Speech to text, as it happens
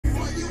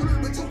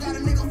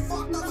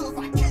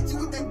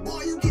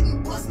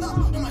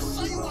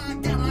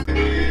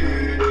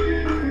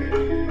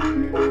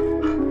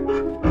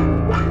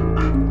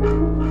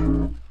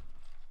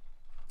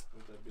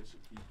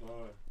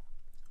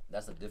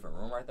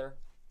there?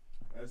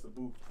 That's the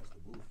booth. That's the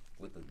booth.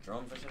 With the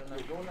drums and shit in there?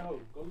 Go in the hole.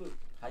 Go look.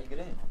 How you get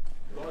in?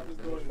 Go out this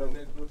door and the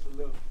next door to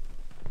the left.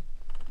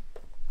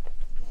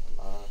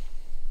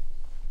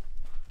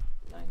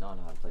 I ain't know how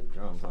to play the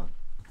drums, huh?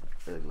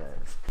 Fiddle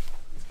glass.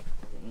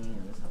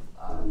 Damn, this is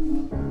live.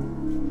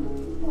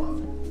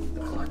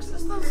 The Clark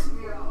sisters?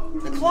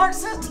 The Clark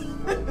sisters?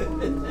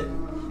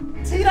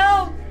 Tito!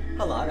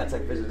 Hold on, I gotta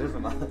take a picture of this for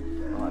my bed.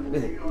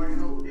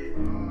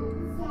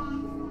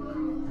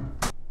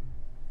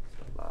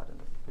 Live in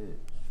the bitch.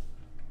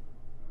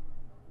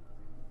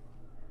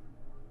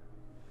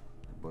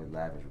 That boy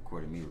Live is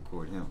recording me,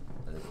 record him.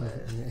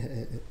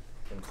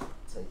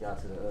 Take y'all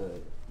to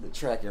the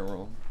tracking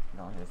room.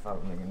 Down here,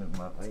 fuck nigga in this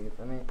motherfucker. You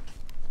feel me?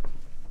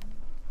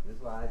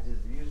 That's why I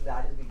just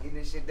be getting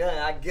this shit done.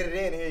 I get it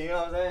in here. You know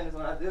what I'm saying? That's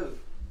what I do.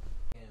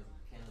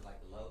 Canon's like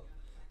the low.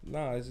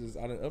 Nah, it's just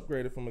I done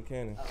upgraded from a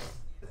Canon. Oh.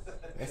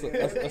 That's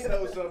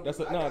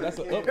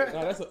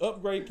an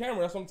upgrade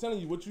camera. That's what I'm telling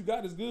you. What you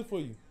got is good for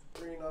you.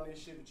 Green on this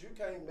shit, but you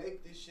can't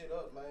make this shit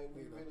up, man.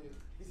 We really.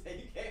 He said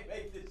you can't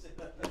make this shit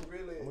up. We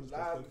really live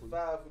to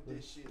five with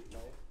this shit,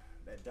 man.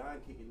 That Don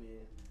kicking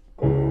in.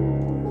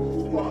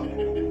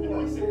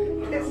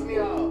 Piss me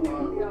off.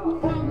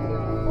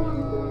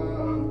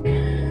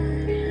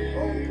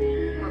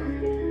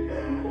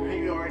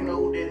 You already know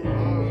that.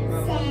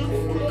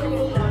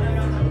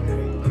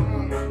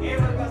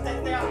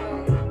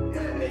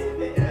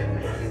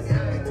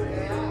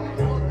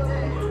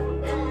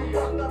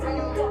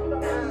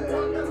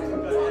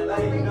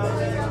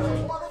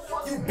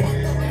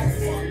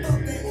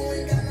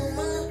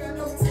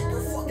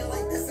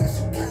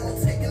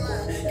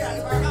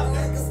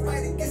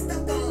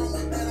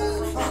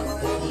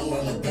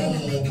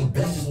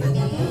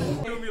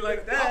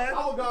 Like that. I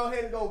would go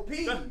ahead and go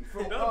pee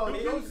from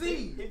UC.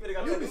 He finna go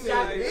You take a said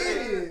shot.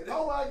 it.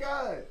 Oh my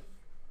God.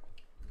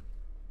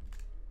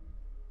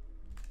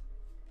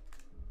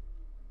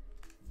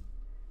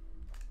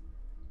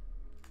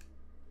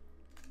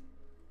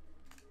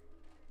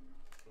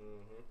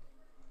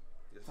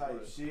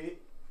 Type shit.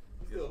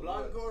 You still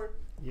vlogging, Corey?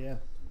 Yeah.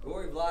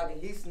 Corey vlogging,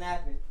 he's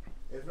snapping.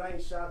 If it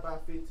ain't shot by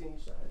 15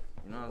 shots,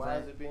 You know what why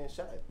I'm is saying? it being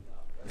shot?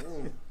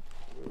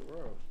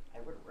 Hey,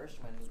 where the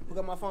restaurant is? Who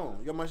got my phone?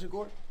 You got my shit,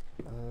 Corey?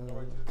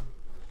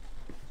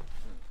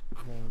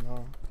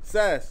 No.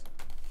 Sass.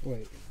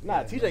 Wait.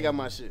 Nah, TJ got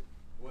my shit.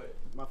 What?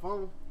 My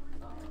phone?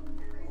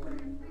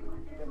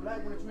 That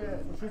black one that you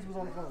had, Patricia was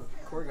on the phone.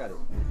 Corey got it.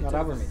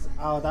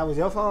 No, that was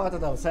your phone? I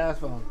thought that was Sass'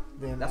 phone.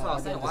 Then, That's what I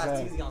was saying. Why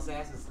is Teezy on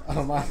Sass's?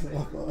 Oh, my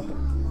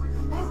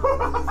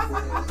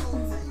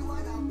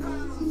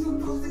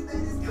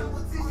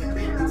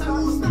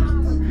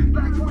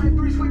Black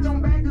 23 switch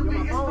on back to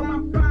it's for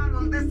my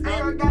problem. This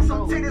air got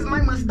some titties,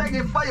 might mistake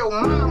it for your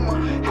mama.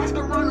 Has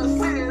to run a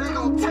city, they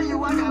gon' tell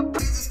you I got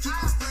bitches.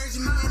 Keep on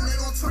splurging me and they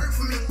gon' twerk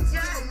for me.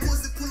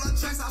 Pussy pull up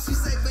tracks out, she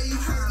say, babe, you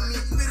hurt me.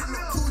 Bit in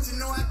the cooch, you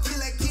know I kill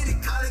that kitty,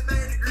 call it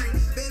 3rd degree.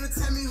 Baby,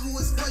 tell me who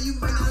it's for, you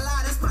been a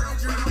lie, that's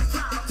perjury.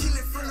 Kill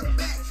it from the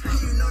back,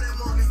 you know that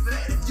won't be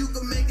flat. If you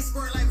can make it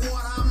squirt like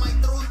water, I might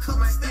throw a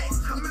couple stacks.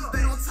 I'm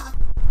bet on top.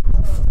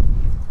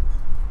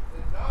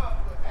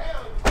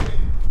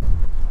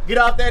 Get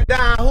off that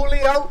dime,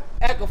 Julio,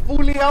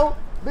 Acafulio.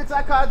 Bitch,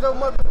 I called your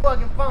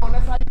motherfucking phone.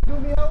 That's how you do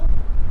me, ho?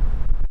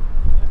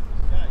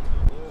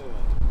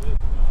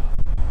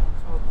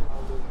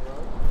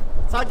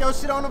 Talk your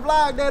shit on the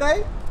vlog, that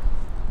eh?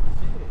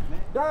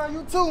 Don,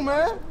 you too,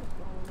 man.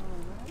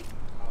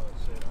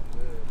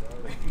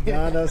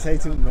 John does say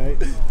too, mate.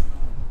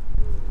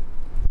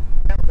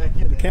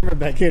 The camera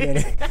back here,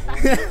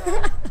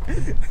 that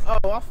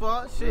Oh, I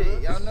fault.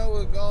 Shit, y'all know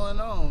what's going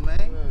on,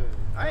 man.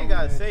 I ain't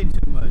gotta say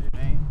too much,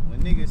 man.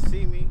 When niggas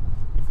see me,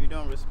 if you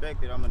don't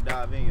respect it, I'ma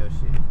dive in your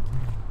shit.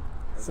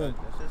 That's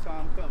just how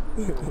I'm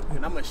coming.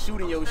 And I'ma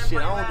shoot in your shit.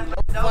 I don't do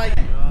no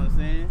fighting. You know what I'm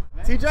saying?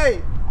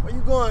 TJ, where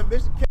you going,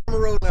 bitch? The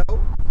camera rolling, ho.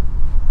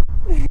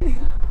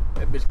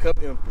 That bitch cup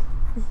empty.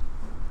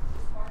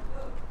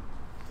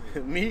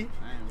 Me?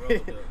 I ain't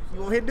rolled up. You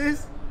gonna hit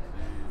this?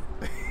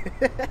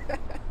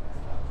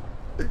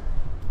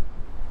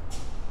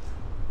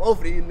 Both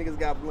of these niggas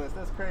got blunts.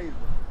 That's crazy.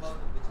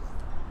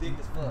 Thick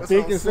as fuck. That's Thick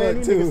what I'm as saying.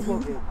 fuck, These niggas too.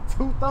 smoking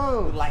 2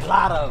 thumbs. Like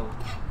Lotto.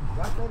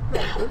 Watch that cup,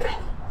 bitch.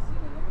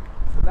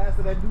 It's the last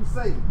of that Duce.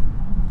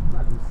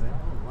 Not Duce. I don't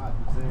know why I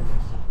keep saying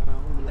that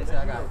shit. They say I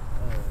got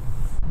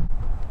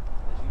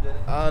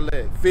All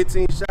that.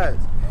 15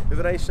 shots. If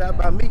it ain't shot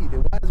by me,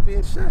 then why is it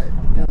being shot?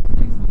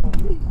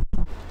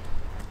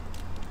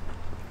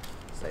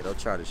 Say, don't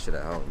try this shit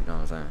at home, you know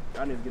what I'm saying?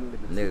 I need to get a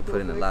little bit Nigga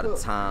put in a lot of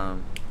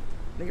time.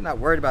 Nigga not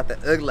worried about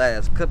that ugly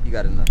ass cup you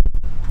got in there.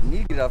 You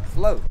need to get off the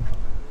floor.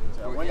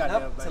 Till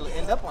it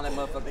end up on that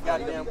motherfucker.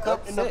 Goddamn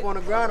cup. End up on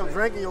the ground, I'm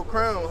drinking your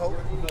crown, ho.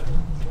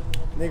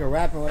 Nigga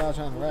rapping without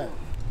trying to rap.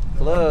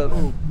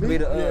 Club. Be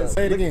the, Yeah,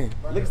 say it again.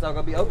 Liquor store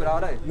gonna be open all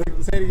day.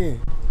 Say it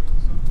again.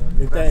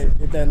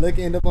 If that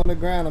liquor end up on the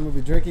ground, I'm gonna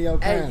be drinking your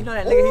crown. Hey, you know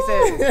that nigga, he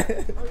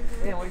said.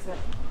 Damn, what he said?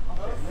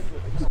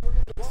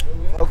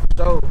 Oh, for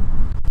sure.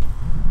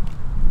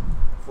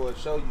 For a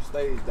show, you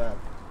stage dive.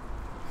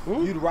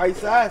 You the right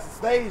size to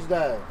stage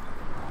dive.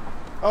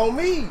 On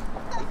me.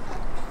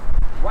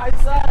 Right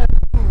side.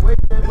 Wait,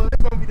 man,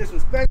 it's gonna be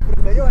disrespectful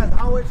today. Your ass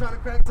always trying to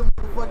crack some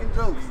fucking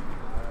jokes.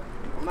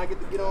 When I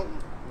get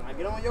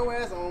on your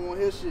ass, I don't want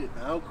to hear shit.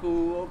 I'm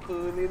cool,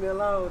 leave me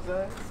alone,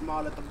 son.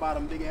 Small at the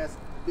bottom, big at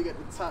the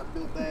top,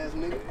 built ass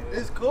nigga.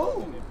 It's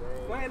cool.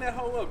 Playing that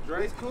hoe up,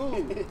 Drake. It's cool.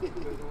 Don't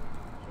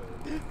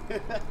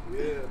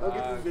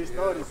get this bitch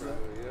started, son.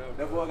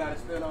 That boy gotta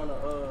stand on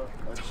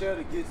a chair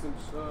to get some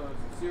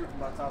syrup from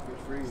my top of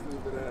his freezer.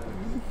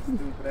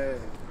 Stupid ass.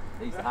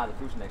 They used to hide the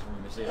fruit snacks from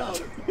him and shit. Huh?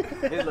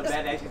 His little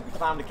bad ass used to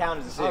climb the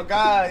counters and shit. Oh,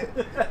 God.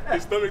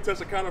 His stomach touched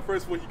the counter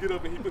first before he get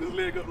up and he put his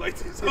leg up like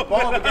this. His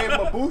barber gave him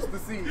a booster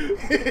seat.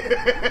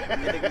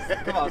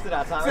 Come on, sit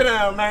down, Tom. Sit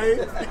down, man.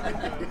 What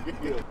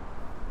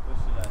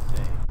should I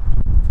say?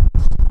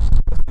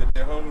 Get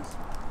there, homies.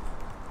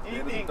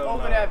 Anything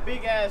over that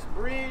big ass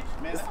bridge,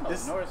 man.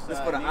 This North side. this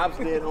for the ops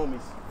dead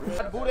homies.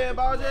 Boudin and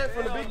balls yet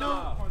from the big dude?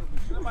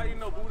 Nobody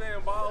know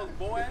Boudin balls,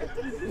 boy.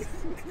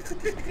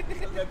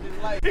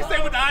 He say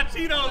with the hot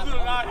Cheetos,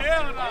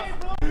 hell no.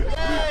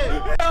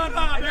 Hell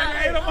no,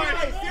 nigga. Ain't nobody.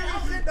 Hey,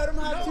 serious shit though, them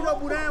hot Cheeto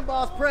Boudin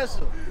balls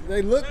pressure.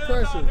 They look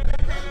pressure.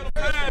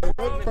 They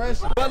look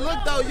pressure. But look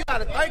though, you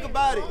gotta think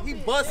about it. He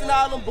busting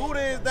all them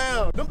Boudins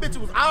down. Them bitches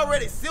was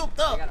already silked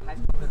up.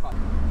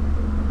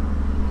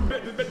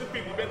 Bet the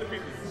 50, bet the 50.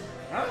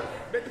 Huh?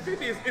 Bet the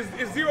 50 is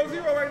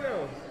 0-0 right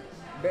now.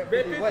 Bet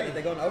 50. What? If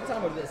they go in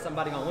overtime or is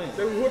somebody gonna win?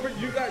 So whoever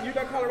you got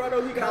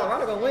Colorado, he got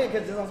Colorado gonna win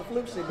because it's on some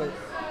fluke shit, but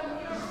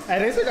Hey,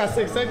 they still got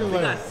 6 seconds he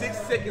got left. 6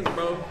 seconds,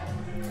 bro.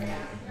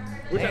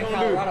 What you And gonna do?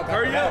 Colorado got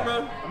Hurry the up,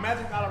 ball. bro.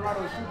 Imagine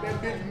Colorado shoot that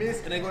bitch, miss,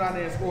 and they go down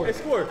there and score. Hey,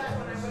 score.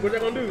 What you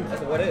gonna do?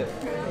 that's a what if.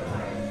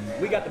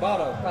 We got the ball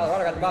though.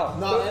 Colorado got the ball.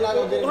 No, they're not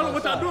gonna get Hold on, another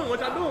what y'all shot. doing? What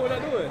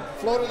y'all doing?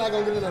 Florida not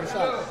gonna get another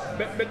shot.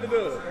 Bet the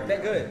dub.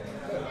 That good.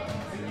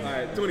 All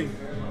right, 20. You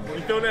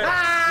feel that?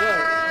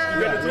 Ah!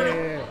 You got the 20? Yeah.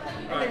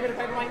 They're gonna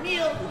take my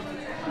meal.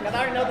 Because I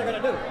already know what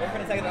they're gonna do. They're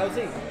gonna take it to OT.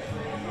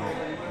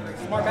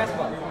 Smart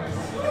basketball. They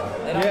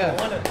don't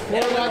Yeah. want to.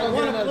 Florida not gonna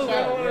get another I don't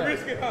shot. want to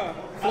risk it, huh?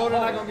 Florida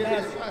not gonna get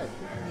another shot.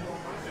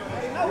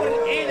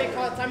 And they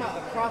call timeout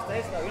across the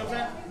X though. You know what I'm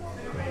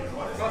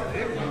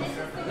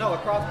saying? No,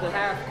 across the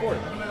half court.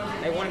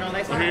 They want it on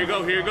their side. Here you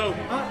go.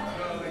 Huh?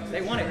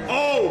 They want it.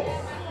 Oh!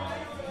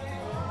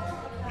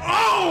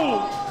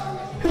 Oh!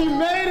 He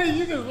made it.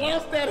 You just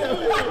lost that.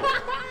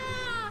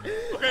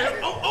 Okay,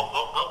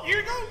 oh, here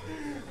you go.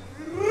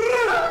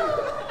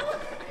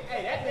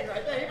 Hey, that nigga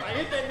right there, he might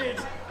hit that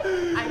bitch.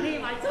 I need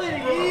my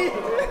 20.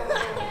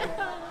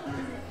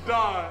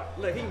 Dog.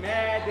 Look, he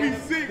mad. Dude.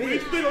 He's sick, but he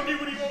still gonna get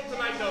what he wants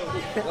tonight, though.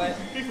 What?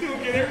 He still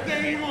gonna get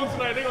everything he wants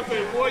tonight. They gonna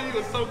say, boy, you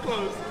were so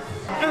close.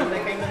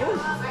 They came to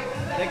hoop.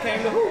 They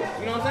came to hoop.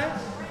 You know what I'm saying?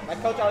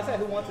 Like Coach always said,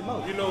 who wants it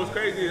most? You know what's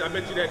crazy is I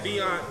bet you that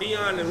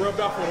Dion and rubbed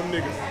off on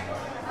them niggas.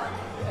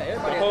 Yeah,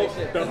 everybody The has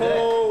that shit.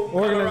 whole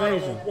Colorado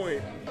Organization. on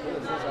point.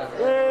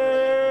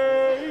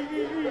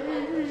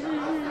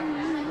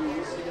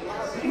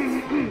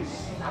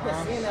 I've been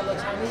seeing that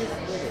little Chinese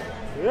nigga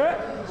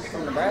Yeah.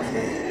 from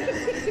Nebraska.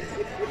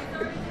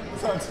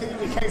 Some team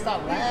that can't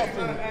stop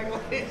laughing.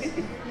 You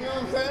know what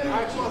I'm saying? Nah, I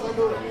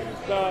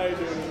ain't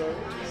doing it, bro.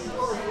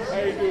 I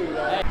ain't doing it,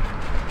 dog.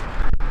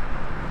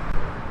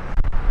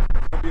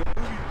 They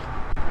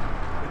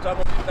talk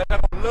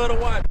about love to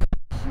watch.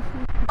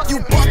 You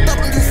bucked up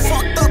and you